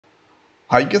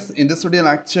Hi guys, in this video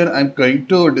lecture I'm going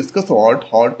to discuss about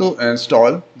how to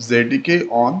install JDK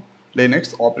on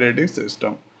Linux operating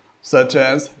system such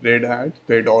as Red Hat,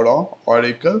 Fedora,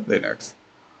 Oracle, Linux.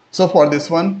 So for this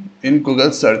one, in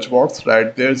Google search box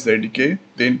write there JDK,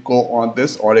 then go on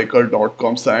this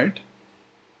oracle.com site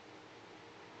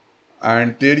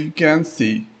and there you can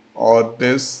see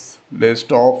this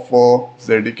list of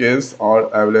JDKs are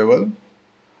available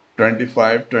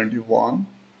 25, 21.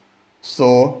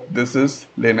 So this is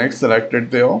Linux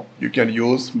selected there. You can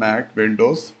use Mac,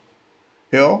 Windows.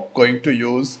 Here going to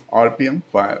use RPM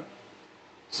file.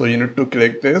 So you need to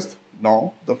click this.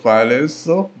 Now the file is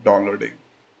downloading.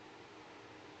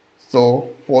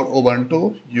 So for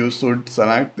Ubuntu you should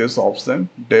select this option.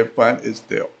 Dev file is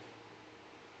there.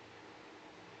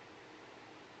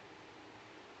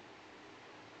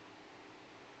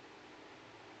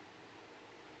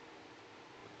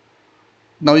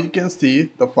 Now you can see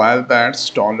the file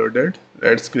that's downloaded.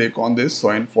 Let's click on this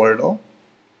show in folder.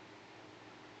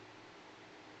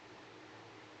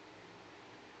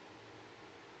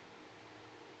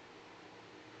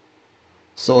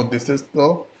 So this is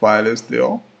the file is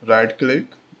there. Right click,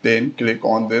 then click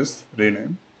on this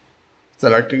rename.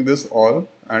 Selecting this all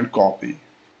and copy.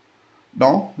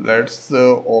 Now let's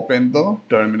open the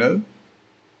terminal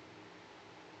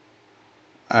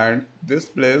and this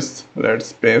place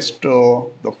let's paste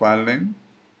the file name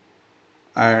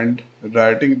and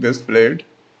writing this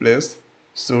place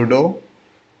sudo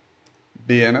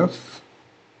dnf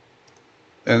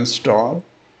install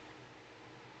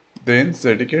then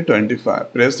JDK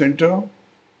 25. Press enter.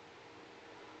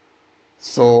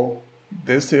 So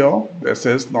this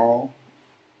is now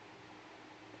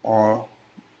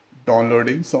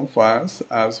downloading some files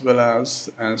as well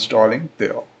as installing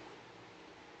there.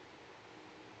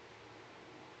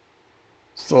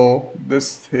 So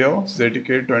this here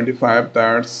JDK 25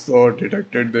 that's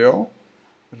detected there.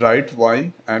 Write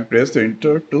Y and press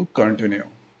enter to continue.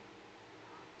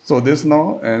 So this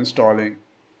now installing.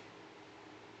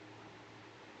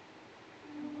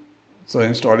 So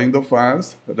installing the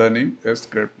files, running a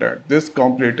scripted. This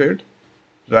completed.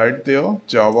 Right there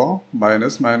Java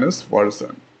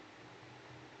version.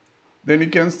 Then you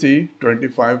can see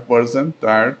 25 version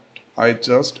that I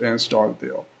just installed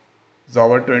there.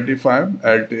 Java 25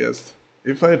 LTS.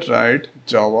 If I write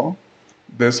Java,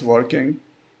 this working.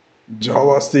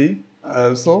 Java C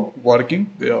also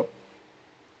working there.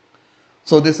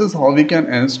 So this is how we can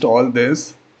install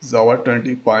this Java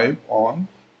 25 on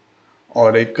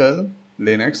Oracle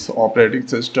Linux operating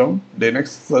system, Linux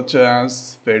such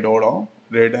as Fedora,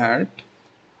 Red Hat,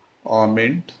 or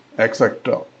Mint,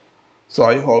 etc. So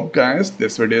I hope guys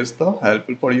this video is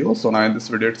helpful for you. So now in this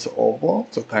video it's over.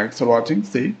 So thanks for watching.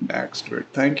 See you next week.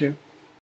 Thank you.